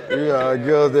that mic. Yeah,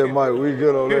 give us that mic. We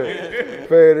good on that.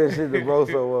 Pay that shit to bro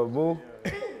so what, boo?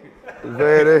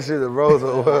 Pay that shit to bro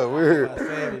so what? We here. I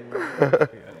said it, man. Have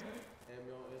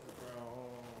me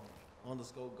on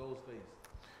Instagram _Ghostface.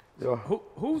 Yeah.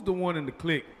 Who's the one in the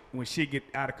clique when shit get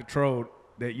out of control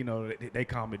that you know they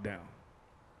calm it down?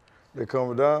 They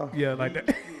coming down? Yeah, like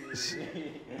that.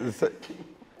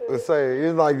 Let's say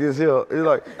it's like this here. It's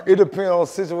like it depends on the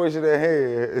situation at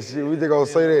hand. And shit, we just gonna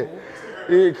say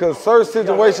that. Cause certain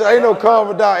situations ain't no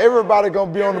calming down. Everybody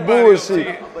gonna be on the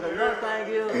bullshit. But another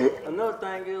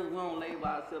thing is, we don't label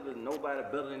ourselves as nobody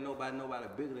better than nobody, nobody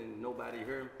bigger than nobody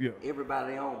here. Yeah.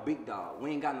 Everybody their own big dog.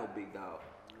 We ain't got no big dog.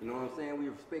 You know what I'm saying? We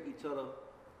respect each other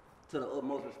to the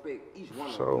utmost respect, each one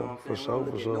of them. You know what I'm saying? For We sure, don't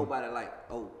look for at sure. nobody like,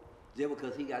 oh, just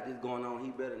because he got this going on,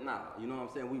 he better. Nah, you know what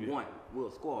I'm saying? We won. We're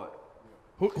a squad.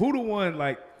 Who the one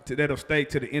like that'll stay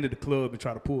to the end of the club and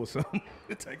try to pull something.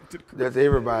 Take them to the crib. That's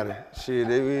everybody. Shit,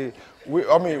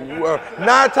 I mean,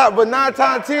 9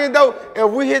 times 10 though,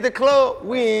 if we hit the club,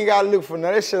 we ain't gotta look for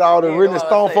nothing. That shit all the written in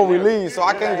stone before we leave. So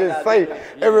I can't just say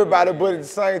everybody, but at the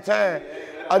same time,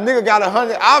 a nigga got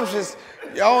 100 options.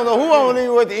 I don't know who on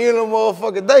even at the end of the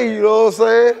motherfucking day, you know what I'm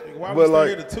saying? Why But we like,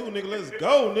 stay here to 2, nigga? Let's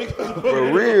go, nigga.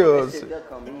 for real, That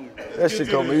come easy. that shit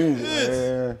come easy, Yes.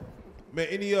 man. Man,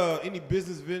 any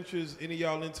business ventures, any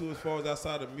y'all into as far as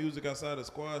outside of music, outside of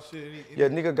squad shit? Yeah,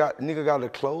 nigga got the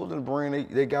clothing brand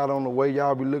they got on the way.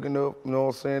 Y'all be looking up, you know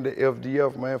what I'm saying? The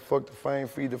FDF, man, fuck the fame,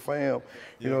 feed the fam.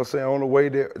 You know what I'm saying? On the way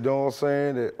there, you know what I'm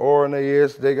saying? The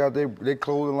RNAS, they got their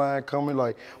clothing line coming.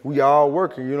 Like, we all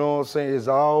working, you know what I'm saying? It's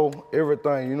all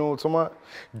everything, you know what I'm talking about?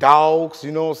 Dogs,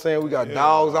 you know what I'm saying? We got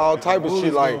dogs, all type of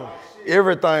shit, like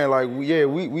everything. Like,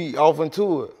 we off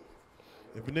into it.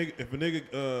 If a nigga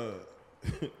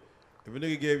if a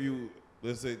nigga gave you,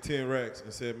 let's say, 10 racks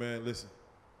and said, man, listen,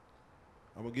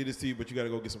 I'm gonna get this to you, but you gotta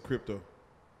go get some crypto.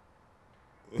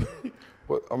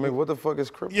 What the fuck is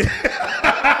crypto? You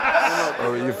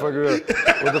fucking up.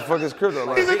 What the fuck is crypto?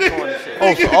 Like,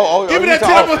 you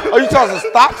talking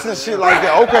some stocks and shit like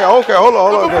that? Okay, hold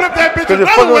on. Flip that bitch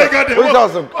another way, goddamn. What you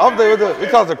talking some? I'm thinking, you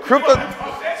talking some crypto,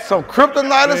 some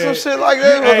kryptonite or some shit like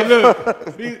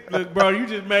that? Hey, look, bro, you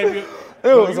just made me.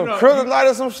 Some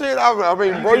kryptonite or some shit. I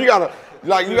mean, bro, you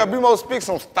gotta be more speak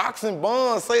some stocks and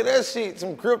bonds. Say that shit.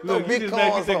 Some crypto, Look, you just made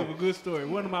me Bitcoin, think of a good story.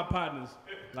 One of my partners,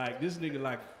 like this nigga,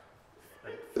 like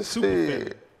super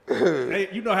shit. famous. Hey,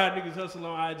 you know how niggas hustle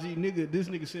on IG, this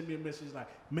nigga sent me a message like,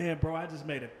 man, bro, I just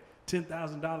made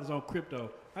 $10,000 on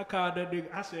crypto. I called that nigga.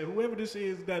 I said, whoever this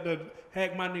is that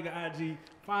hack my nigga IG,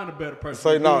 find a better person.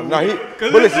 Say no.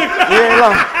 But listen, he ain't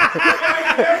lying.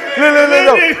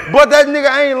 No. But that nigga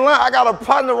ain't lying. I got a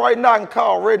partner right now I can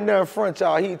call right now in front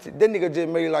y'all. That nigga just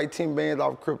made like 10 bands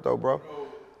off crypto, bro.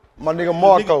 My nigga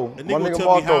Marco. The nigga will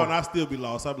tell me how and I still be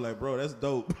lost. I be like, bro, that's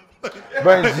dope.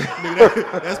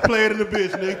 Nigga, that's playing in the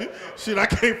bitch, nigga. Shit, I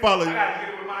can't follow you.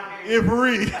 In for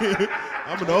real.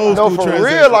 I'm in the old school for transition.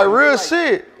 real, like real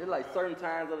shit. It's like certain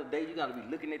times of the day you gotta be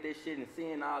looking at that shit and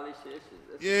seeing all this shit.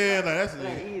 That's it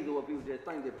ain't easy what people just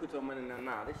think they put your money in there.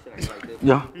 Nah, this shit ain't like that.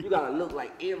 Yeah. You gotta look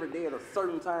like every day at a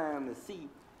certain time and see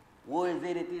what is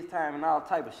it at this time and all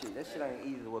type of shit. That shit ain't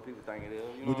easy what people think it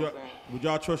is. You know what I'm saying? Would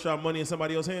y'all trust y'all money in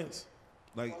somebody else's hands?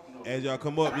 Like, as y'all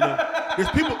come up, you know, there's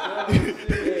people.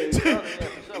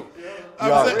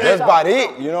 That's about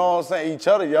it. You know what I'm saying? Each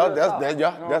other, y'all. That's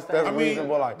I mean,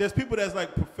 reasonable. Like, there's people that's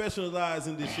like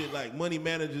professionalizing this shit, like money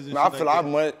managers and I shit. feel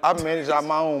like I manage out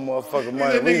my own motherfucking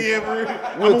money.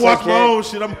 I'm gonna watch my own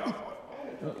shit.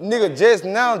 Nigga,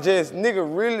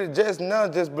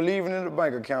 just believing in the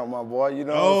bank account, my boy. You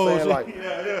know what I'm saying? Like,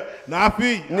 yeah. Nah, I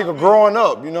feel you. Nigga growing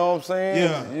up, you know what I'm saying?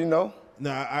 Yeah. You know?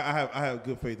 Nah, I have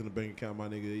good faith in the bank account, my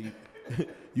nigga.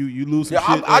 You lose some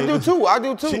shit. I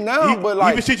do too now, but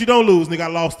like. Even shit you don't lose, nigga, I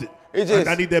lost it. It just,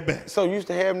 I need that back. So used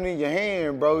to having it in your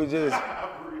hand, bro. It just,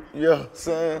 yeah,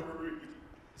 son.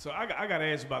 So I got to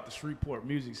ask about the Shreveport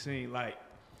music scene. Like,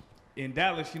 in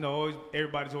Dallas, you know,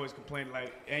 everybody's always complaining,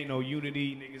 like, ain't no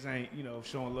unity, niggas ain't, you know,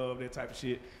 showing love, that type of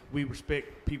shit. We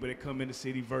respect people that come in the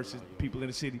city versus people in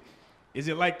the city. Is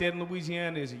it like that in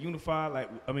Louisiana? Is it unified? Like,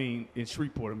 I mean, in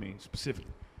Shreveport,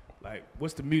 specifically. Like,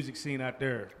 what's the music scene out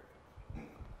there?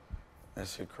 That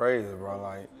shit crazy, bro.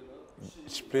 Like,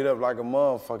 split up like a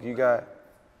motherfucker. You got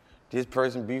this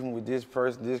person beefing with this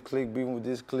person, this clique beefing with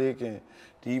this clique, and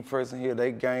these person here,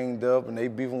 they ganged up and they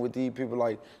beefing with these people.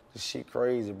 Like, this shit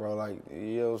crazy, bro. Like,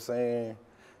 you know what I'm saying?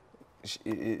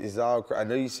 It's all crazy. I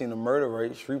know you seen the murder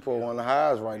rate. Shreveport one of the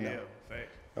highs right now. Yeah, facts.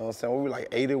 You know what I'm saying? We like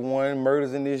 81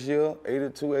 murders in this year,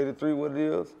 82, 83, what it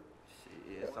is.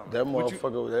 That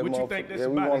motherfucker, what you think that's yeah,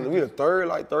 about? We the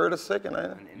third or second,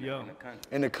 ain't it?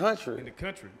 In the country. In the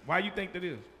country. Why you think that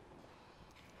is?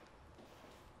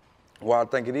 Why I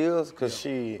think it is? Cause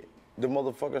the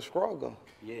motherfucker struggle.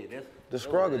 Yeah, that's the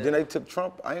struggle. Then they took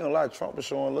Trump. I ain't gonna lie, Trump was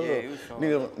showing love. Yeah, he was showing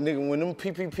nigga, when them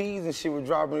PPPs and shit was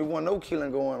dropping, there wasn't no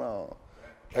killing going on.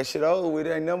 That shit over with,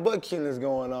 there ain't nothing but killings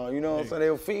going on. You know what I'm saying?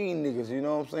 They'll feed niggas, you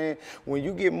know what I'm saying? When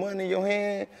you get money in your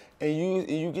hand and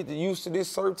you get used to this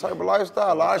certain type of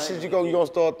lifestyle, a lot of shit you gonna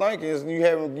start thinking is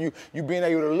you being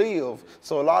able to live.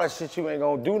 So a lot of shit you ain't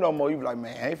gonna do no more. You be like,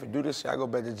 man, I ain't finna do this shit. I go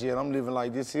back to jail. I'm living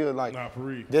like this here, like. Nah, for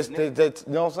real. This, you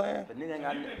know what I'm saying? You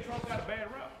think Trump got a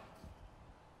bad rap?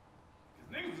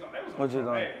 Niggas, they was What you on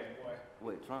think? bad, boy.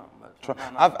 Wait, Trump. Trump.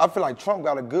 Nah. I feel like Trump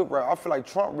got a good rap. I feel like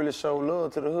Trump really showed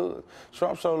love to the hood.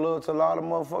 Trump showed love to a lot of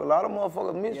motherfuckers. A lot of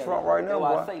motherfuckers miss Trump right now, boy.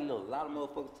 boy. I say, look, a lot of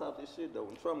motherfuckers talk this shit though.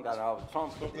 When Trump got out,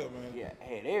 Trump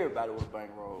had everybody with a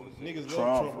bankroll. Niggas Trump,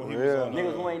 love Trump, but he for was real. on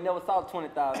Niggas who ain't never saw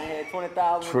 20,000, they had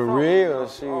 20,000. For Trump, real,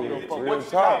 shit. Real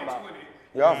talk.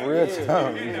 Y'all for real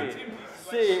talk.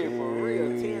 Shit, for real.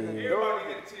 10 and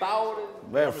dirty, thousands.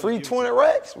 Man, free 20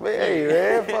 racks? Man, hey,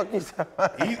 man, fuck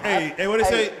you. Hey, what they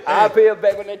say? I'll pay it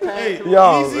back when they time. Hey,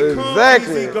 Yo, easy come,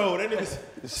 exactly. easy go. That niggas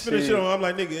finish it on. I'm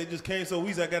like, nigga, it just came so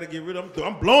easy. I gotta get rid of them.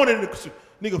 I'm blowing it in the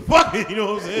nigga. Fuck it. You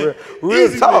know what I'm saying? Real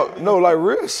Easy, talk. man. No, like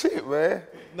real shit, man.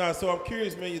 Nah, so I'm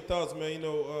curious, man. Your thoughts, man. You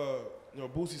know,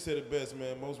 Boosie said it best,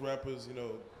 man. Most rappers, you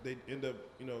know, they end up,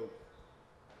 you know,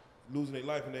 losing their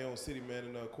life in their own city, man.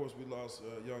 And of course, we lost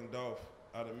Young Dolph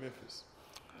out of Memphis.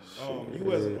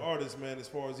 You as an artist, man, as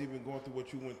far as even going through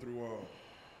what you went through,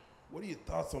 what are your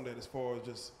thoughts on that? As far as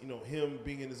just, you know, him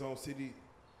being in his own city,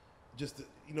 just the,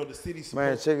 you know, the city.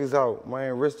 Man, check this out.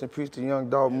 Man, rest in peace to Young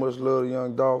Dolph. Much love to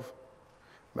Young Dolph.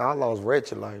 Man, I lost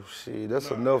wretched life. Shit, that's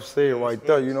enough said right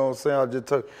there. You know what I'm saying? I just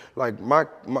took, like, my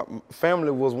family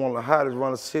was one of the hottest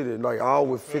around the city. Like, all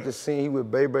with 50 Cent, he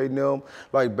with Baby and them.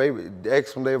 Like, Baby, the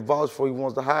ex from they vouched for, he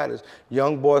was the hottest.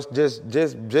 Young Boy just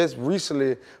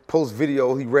recently post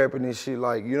video, he rapping and shit.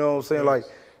 Like, you know what I'm saying? Like,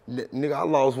 nigga, I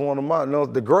lost one of my,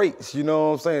 the greats. You know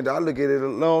what I'm saying? I look at it, you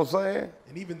know what I'm saying?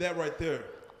 And even that right there,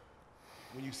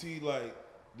 when you see, like,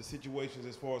 the situations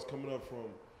as far as coming up from,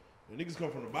 the niggas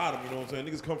come from the bottom, you know what I'm saying?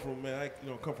 Niggas come from, man,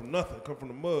 come from nothing, come from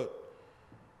the mud.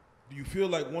 Do you feel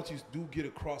like once you do get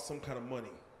across some kind of money,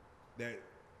 that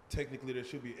technically there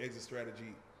should be an exit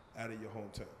strategy out of your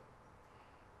hometown?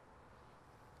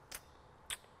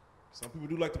 Some people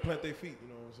do like to plant their feet, you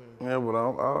know what I'm saying? Yeah,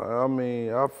 but I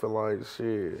mean, I feel like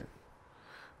shit.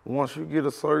 Once you get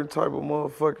a certain type of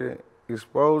motherfucking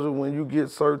exposure, when you get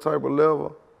certain type of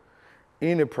level,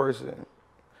 any person,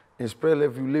 especially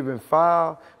if you live in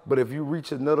foul, but if you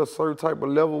reach another certain type of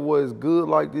level where it's good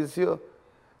like this here,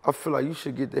 I feel like you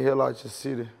should get the hell out your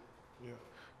city. Yeah.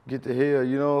 Get the hell,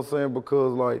 you know what I'm saying?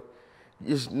 Because like,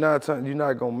 it's not time, you're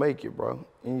not gonna make it, bro.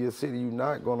 In your city, you're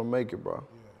not gonna make it, bro.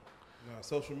 Yeah. Nah,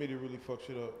 social media really fucks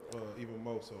shit up even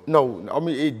more so. No, I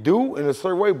mean it do in a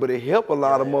certain way, but it help a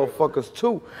lot of motherfuckers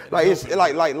too. Like it's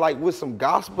like with some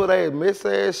gospel ass, mess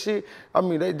ass shit. I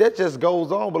mean that just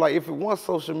goes on. But like if it was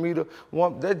social media,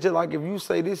 that just like if you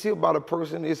say this here about a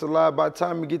person, it's a lie. By the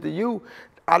time it get to you,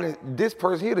 this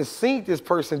person here to seen this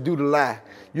person do the lie.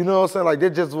 You know what I'm saying? Like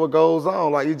that's just what goes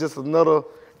on. Like it's just in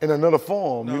another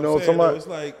form. No, you know what I'm saying, talking about? It's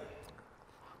like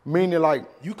meaning like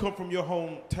you come from your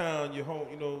hometown,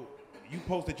 you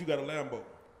post that you got a Lambo.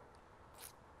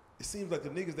 It seems like the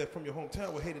niggas that from your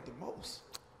hometown would hate it the most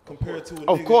compared to a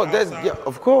of nigga course, outside. that's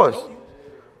of course.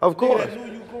 Of course. Nigga that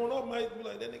knew you growing up might be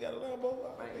like, that nigga got a Lambo.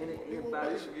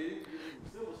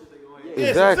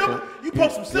 Exactly. You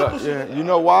post some simple shit. Yeah. You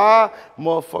know why?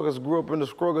 Motherfuckers grew up in the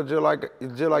struggle just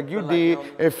like you did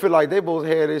and feel like they both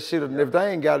had this shit. And if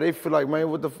they ain't got it, they feel like, man,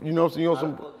 what the, you know what I'm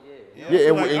saying?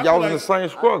 And y'all was in the same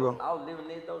struggle. I was living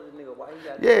next door to this nigga. Why he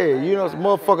got Yeah, you know, some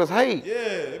motherfuckers hate. Yeah,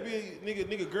 it be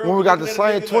nigga girl. When we got the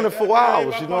same nigga 24 like,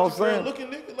 hours, you know what I'm saying?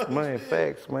 Like, Man, yeah.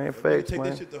 facts, man, Take facts, that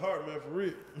man. shit to heart, man, for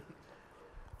real.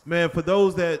 Man, for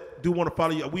those that do want to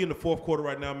follow you, we in the fourth quarter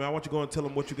right now, man. I want you to go and tell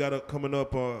them what you got coming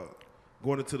up,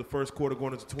 going into the first quarter,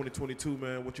 going into 2022,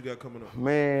 man. What you got coming up?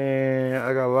 Man,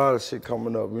 I got a lot of shit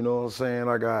coming up, you know what I'm saying?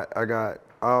 I got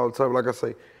all type, like I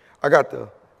say, I got the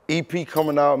EP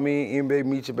coming out, me and Baby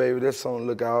Meet Your Baby, that's something to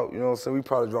look out, you know what I'm saying? We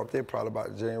probably dropped that probably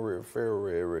about January,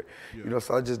 February. You know,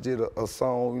 so I just did a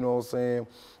song, you know what I'm saying?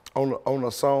 On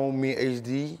a song, me and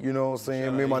HD, you know what I'm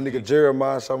saying? Me and my nigga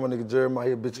Jeremiah, shout my nigga Jeremiah,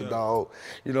 he a bitch a dog.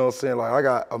 You know what I'm saying? Like I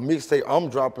got a mixtape I'm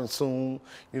dropping soon,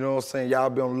 you know what I'm saying? Y'all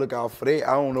be on the lookout for that.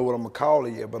 I don't know what I'm gonna call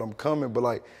it yet, but I'm coming. But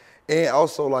like, and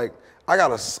also like, I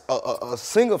got a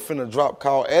single finna drop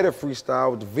called Edit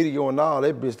Freestyle with the video and all,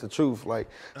 that bitch the truth. Like,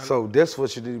 so that's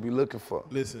what you need to be looking for.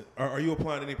 Listen, are you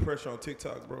applying any pressure on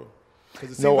TikTok, bro?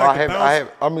 No, like I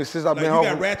have. I mean, since I've been home.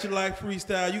 You got Ratchet Life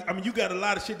Freestyle. You got a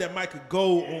lot of shit that might could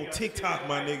go on TikTok,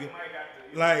 my nigga.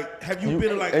 Like, have you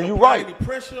been like, and you applying right. any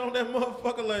pressure on that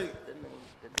motherfucker? Like,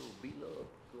 That dude B-Love.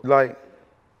 Like,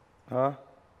 huh?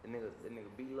 That nigga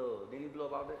B-Love. Didn't he blow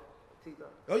up out there?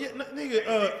 TikTok? oh yeah,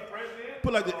 nigga.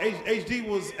 Put like the HD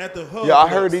was at the hub. Yeah, I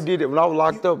with heard us. he did it when I was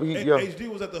locked up. HD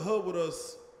was at the hub with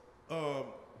us.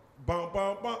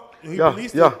 Bomb. He Yeah,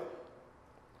 released yeah. it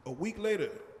a week later.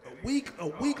 A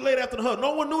week later after the hub.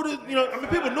 No one knew this. You know, I mean,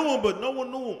 people knew him, but no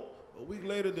one knew him. A week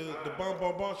later, the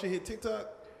bomb shit hit TikTok,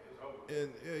 and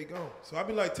yeah, he gone. So I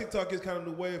be like, TikTok is kind of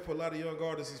the way for a lot of young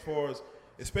artists as far as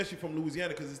especially from Louisiana,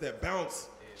 because it's that bounce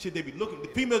shit they be looking. The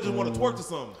females just want to twerk to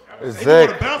something. Exactly. They just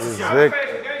want to bounce to something.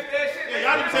 Exactly.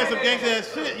 Yeah, y'all be saying some gangsta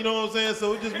ass shit, you know what I'm saying?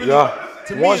 So it just really,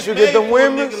 to me, Once it's you made get them for a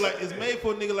women, nigga like, it's made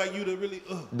for a nigga like you to really,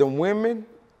 them women,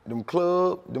 them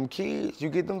club, them kids, you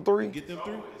get them three, get them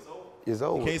through. it's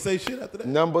over. Can't say shit after that.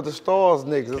 Nothing but the stars,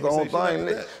 niggas. That's the Can't only say shit after thing.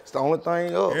 that. It's the only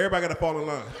thing up. Everybody got to fall in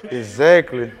line.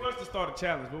 Exactly. If you was to start a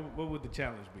challenge, what would the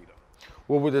challenge be though?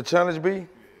 What would the challenge be?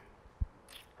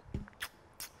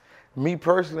 Me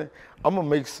personally, I'm gonna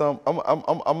make some. I'm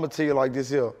gonna tell you like this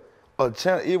here. A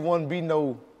challenge. It wouldn't be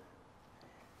no.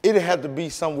 It'd have to be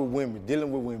something with women,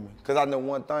 dealing with women. Cause I know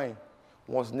one thing.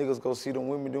 Once niggas go see them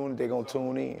women doing it, they gonna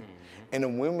tune in. And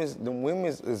them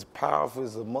women's is powerful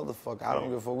as a motherfucker. I don't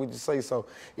give a fuck what you say. So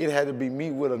it had to be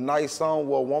me with a nice song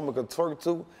where a woman could twerk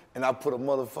to, and I put a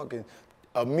motherfucking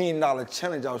 $1 million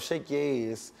challenge out, shake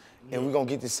your ass, and we gonna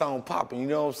get this song popping. You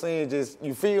know what I'm saying? Just,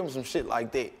 you feel me? Some shit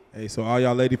like that. Hey, so all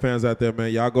y'all lady fans out there,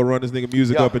 man, y'all go run this nigga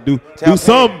music Yeah. up and do Tap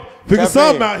something. in. Figure Tap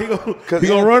something in. out. He Cause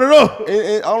gonna run it up.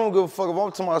 I don't give a fuck if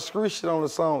I'm talking about street shit on the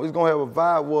song. It's gonna have a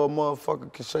vibe where a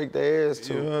motherfucker can shake their ass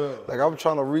to. Yeah. Like I'm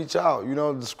trying to reach out, you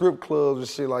know, the script clubs and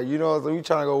shit. Like, you know, we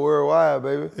trying to go worldwide,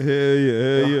 baby. Hell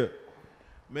yeah.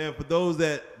 Man, for those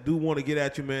that do want to get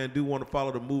at you, man, do want to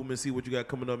follow the movement, see what you got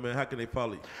coming up, man, how can they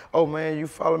follow you? Oh man, you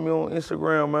follow me on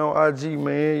Instagram, man, on IG,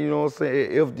 man. You know what I'm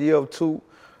saying? At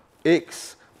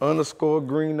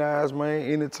FDF2X_Green Eyes, man.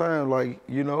 Anytime, like,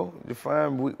 you know, you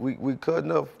find we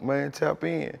cutting up, man. Tap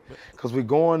in, cause we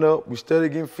going up. We steady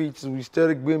getting features. We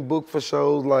steady getting booked for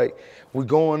shows. Like we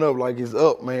going up, like it's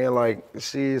up, man. Like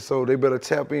shit. So they better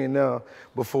tap in now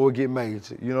before it get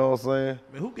major. You know what I'm saying?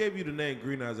 Man, who gave you the name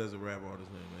Green Eyes as a rap artist,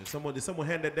 man? Did someone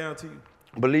hand that down to you?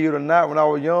 Believe it or not, when I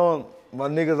was young, all my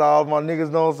niggas,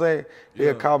 know what I'm saying?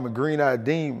 They'd call me Green Eyed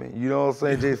Demon. You know what I'm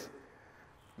saying? Just.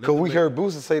 Cause we heard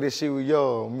Boosie say that shit with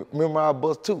y'all. Remember I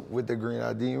bust too with the Green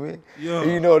Eyed Demon. Yeah.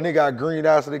 And you know, nigga got green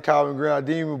eyes, so they call me Green Eyed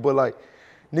Demon. But like,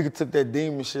 nigga took that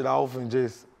demon shit off and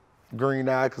just green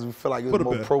eyed because we felt like it was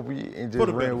more appropriate and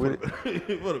just ran with it.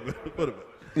 Put it back.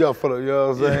 Yeah, you know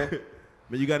what I'm saying?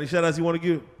 Man, you got any shout outs you want to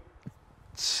give?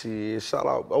 Shit, shout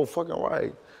out. Oh, fucking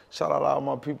right. Shout out all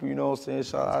my people, you know what I'm saying?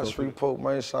 Shout out Street Poke,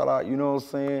 man. Shout out, you know what I'm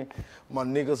saying? My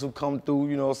niggas who come through,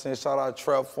 you know what I'm saying? Shout out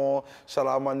Trap Farm. Shout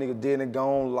out my nigga Dead and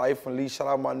Gone, Life and Lee. Shout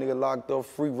out my nigga Locked Up,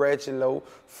 Free Ratchet Low,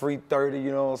 Free 30,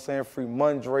 you know what I'm saying? Free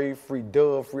Mondre, Free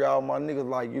Dub, free all my niggas,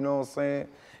 like, you know what I'm saying?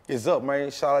 It's up,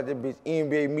 man. Shout out that bitch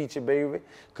NBA Meet You, baby.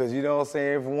 Cause you know what I'm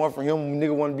saying? If it weren't for him,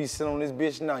 nigga wouldn't be sitting on this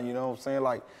bitch now, you know what I'm saying?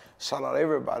 Like, shout out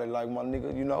everybody, like my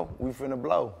nigga, you know, we finna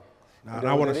blow. Nah,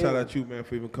 I want to shout out you, man,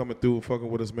 for even coming through and fucking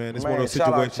with us, man. It's one of those shout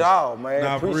situations. out y'all, man.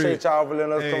 Nah, for Appreciate real. y'all for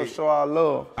letting us come show our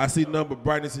love. I see nothing but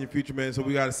brightness in your future, man. So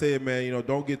we gotta say it, man. You know,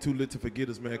 don't get too lit to forget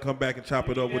us, man. Come back and chop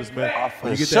it up with us, man.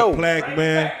 When you get that flag,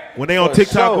 man. When they on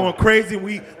TikTok going crazy,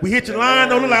 we hit your line.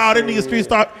 Don't look like all that nigga street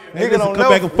start. Nigga don't come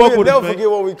back and fuck with us, never man. forget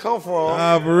where we come from.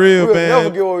 Nah, for real, we'll man. never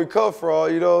forget where we come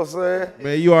from. You know what I'm saying?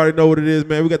 Man, you already know what it is,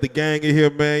 man. We got the gang in here,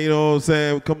 man. You know what I'm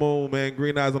saying? Come on, man.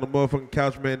 Green Eyes on the motherfucking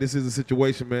couch, man. This is a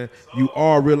situation, man. You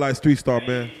are a real life street star,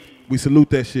 man. We salute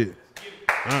that shit.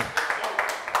 All right.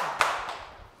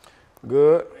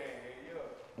 Good.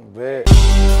 Bad.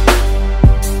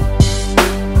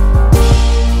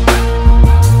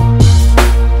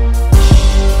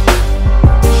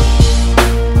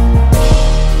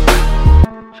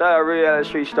 Shout out Real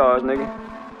Street Stars, nigga.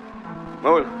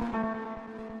 Move it.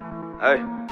 Hey.